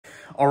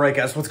All right,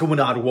 guys, what's going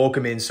on?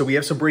 Welcome in. So we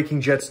have some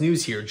breaking Jets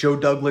news here. Joe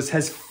Douglas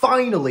has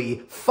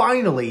finally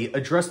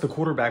addressed the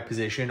quarterback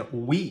position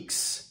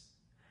weeks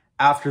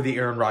after the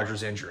Aaron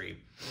Rodgers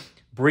injury,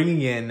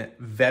 bringing in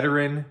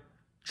veteran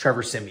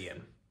Trevor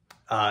Siemian.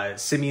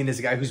 Siemian is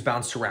a guy who's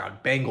bounced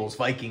around. Bengals,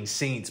 Vikings,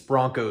 Saints,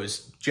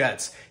 Broncos,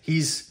 Jets.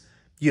 He's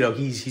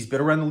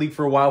been around the league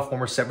for a while,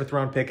 former 7th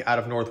round pick out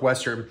of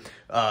Northwestern.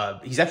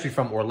 He's actually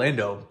from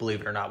Orlando,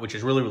 believe it or not, which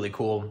is really, really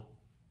cool.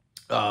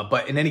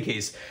 But in any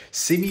case,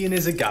 Siemian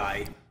is a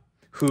guy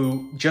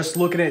who, just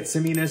looking at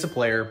Siemian as a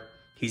player,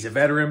 he's a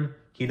veteran.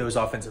 He knows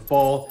offensive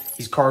ball.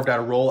 He's carved out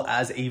a role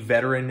as a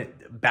veteran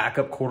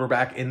backup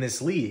quarterback in this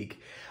league.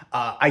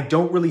 I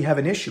don't really have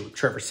an issue with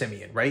Trevor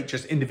Siemian, right?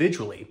 Just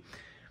individually.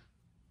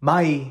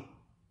 My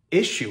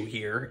issue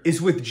here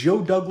is with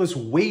Joe Douglas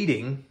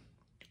waiting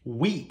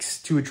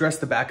weeks to address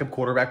the backup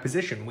quarterback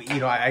position.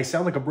 I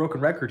sound like a broken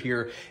record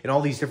here in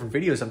all these different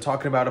videos. I'm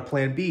talking about a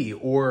plan B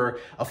or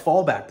a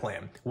fallback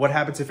plan. What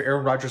happens if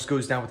Aaron Rodgers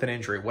goes down with an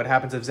injury? What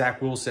happens if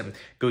Zach Wilson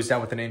goes down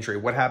with an injury?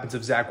 What happens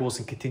if Zach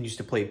Wilson continues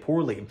to play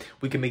poorly?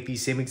 We can make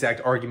these same exact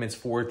arguments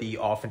for the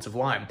offensive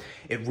line.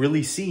 It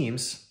really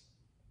seems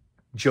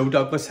Joe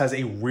Douglas has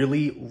a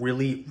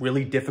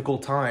really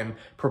difficult time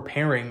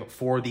preparing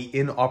for the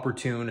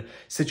inopportune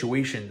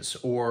situations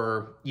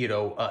or,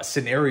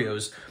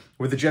 scenarios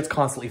where the Jets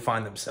constantly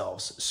find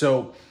themselves.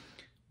 So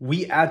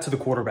we add to the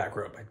quarterback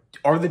room.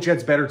 Are the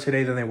Jets better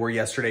today than they were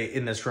yesterday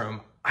in this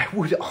room? I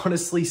would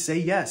honestly say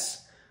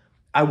yes.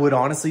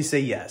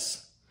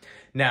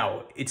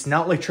 Now, it's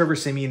not like Trevor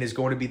Siemian is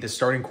going to be the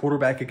starting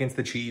quarterback against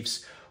the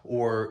Chiefs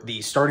or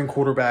the starting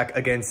quarterback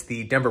against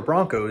the Denver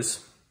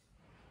Broncos,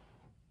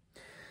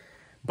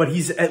 but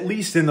he's at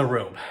least in the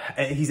room.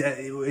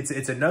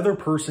 It's another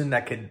person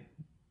that could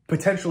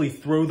potentially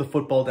throw the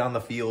football down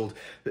the field,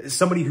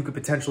 somebody who could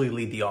potentially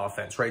lead the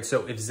offense, right?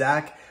 So if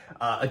Zach,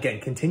 again,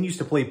 continues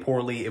to play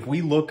poorly, if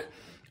we look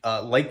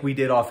like we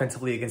did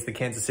offensively against the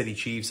Kansas City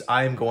Chiefs,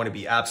 I am going to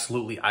be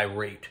absolutely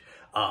irate.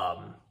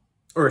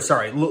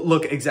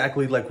 Look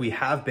exactly like we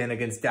have been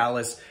against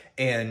Dallas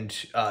and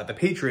the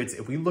Patriots.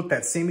 If we look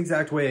that same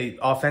exact way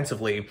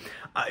offensively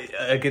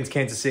against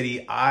Kansas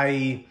City,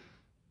 I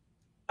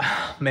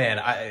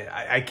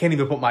can't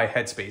even put my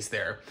headspace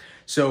there.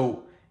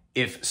 So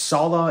if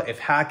Saleh, if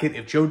Hackett,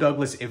 if Joe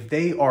Douglas, if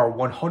they are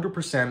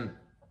 100%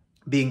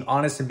 being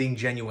honest and being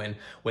genuine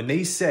when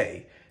they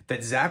say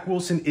that Zach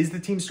Wilson is the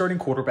team's starting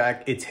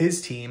quarterback, it's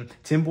his team,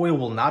 Tim Boyle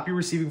will not be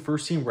receiving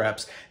first-team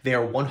reps, they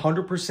are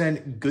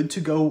 100% good to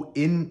go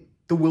in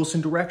the Wilson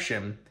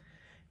direction,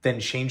 then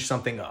change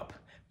something up.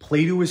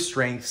 Play to his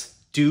strengths,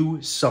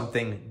 do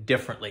something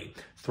differently.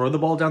 Throw the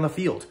ball down the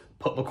field.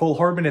 Put McCole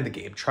Hardman in the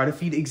game. Try to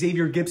feed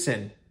Xavier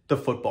Gibson the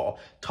football.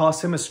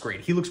 Toss him a screen.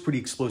 He looks pretty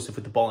explosive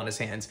with the ball in his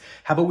hands.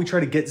 How about we try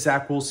to get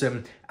Zach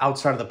Wilson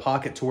outside of the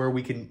pocket to where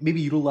we can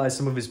maybe utilize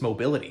some of his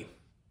mobility?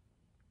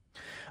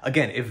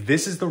 Again, if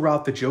this is the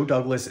route that Joe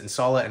Douglas and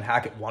Saleh and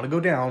Hackett want to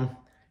go down,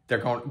 they're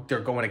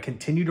going to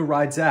continue to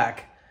ride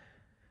Zach.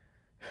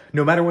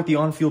 No matter what the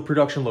on-field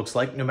production looks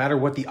like, no matter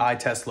what the eye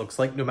test looks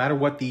like, no matter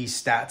what the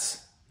stats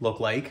look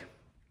like,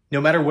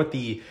 no matter what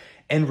the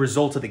end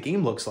result of the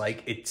game looks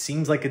like, it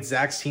seems like it's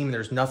Zach's team.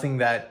 There's nothing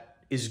that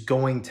is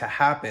going to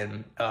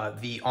happen.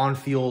 The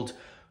on-field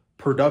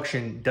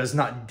production does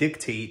not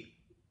dictate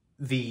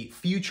the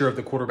future of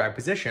the quarterback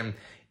position.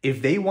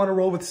 If they want to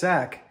roll with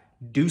Zach,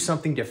 do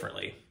something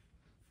differently.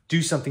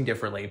 Do something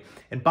differently.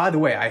 And by the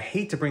way, I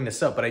hate to bring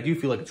this up, but I do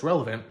feel like it's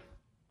relevant.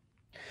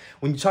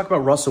 When you talk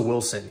about Russell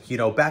Wilson,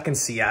 back in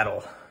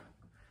Seattle,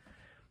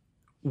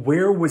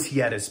 where was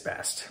he at his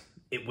best?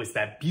 It was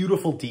that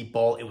beautiful deep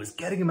ball. It was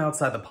getting him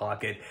outside the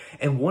pocket.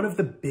 And one of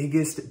the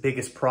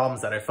biggest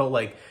problems that I felt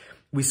like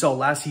we saw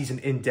last season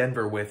in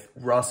Denver with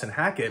Russ and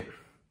Hackett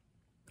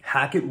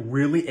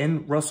really,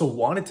 and Russell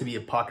wanted to be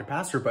a pocket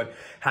passer, but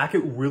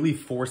Hackett really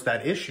forced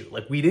that issue.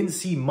 Like, we didn't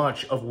see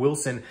much of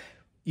Wilson,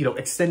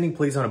 extending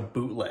plays on a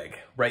bootleg,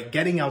 right?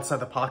 Getting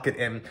outside the pocket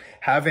and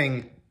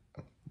having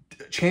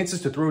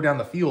chances to throw down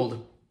the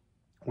field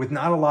with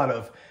not a lot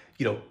of,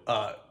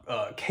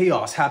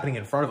 chaos happening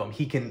in front of him.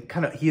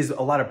 He has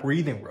a lot of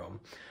breathing room.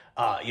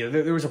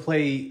 There was a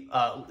play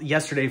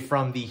yesterday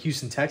from the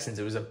Houston Texans.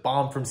 It was a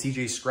bomb from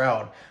CJ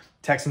Stroud,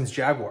 Texans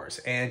Jaguars.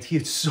 And he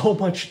had so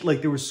much,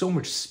 there was so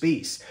much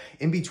space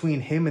in between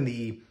him and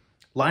the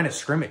line of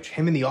scrimmage,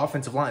 him and the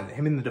offensive line,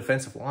 him and the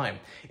defensive line.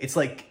 It's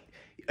like,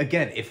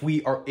 again, if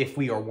we are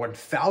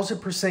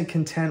 1000%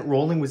 content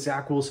rolling with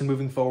Zach Wilson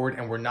moving forward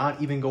and we're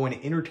not even going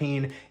to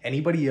entertain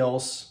anybody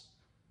else,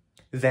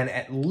 then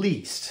at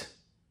least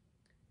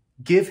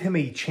give him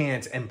a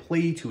chance and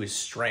play to his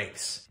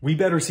strengths. We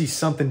better see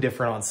something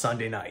different on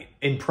Sunday night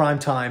in prime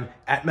time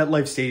at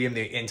MetLife Stadium.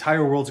 The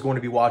entire world's going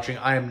to be watching.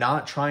 I am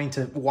not trying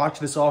to watch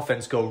this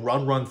offense go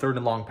run, third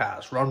and long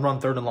pass, run,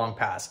 third and long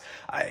pass.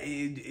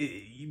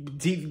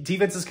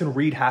 Defenses can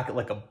read Hackett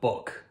like a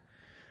book.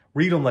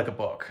 Read him like a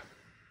book.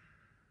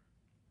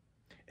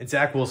 And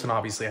Zach Wilson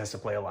obviously has to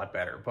play a lot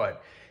better,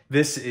 but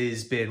This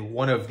has been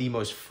one of the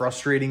most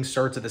frustrating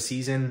starts of the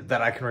season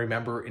that I can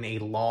remember in a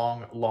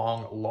long,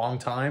 long, long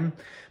time.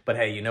 But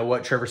hey, you know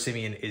what? Trevor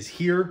Siemian is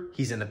here.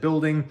 He's in the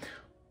building.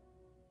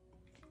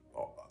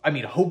 I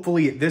mean,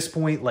 hopefully at this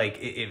point, like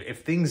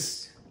if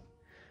things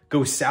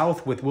go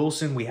south with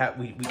Wilson, we have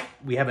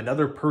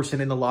another person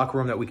in the locker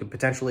room that we could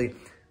potentially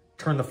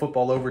turn the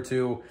football over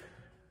to.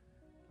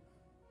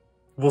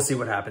 We'll see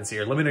what happens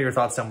here. Let me know your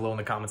thoughts down below in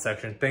the comment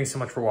section. Thanks so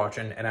much for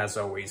watching, and as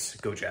always,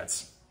 go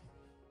Jets.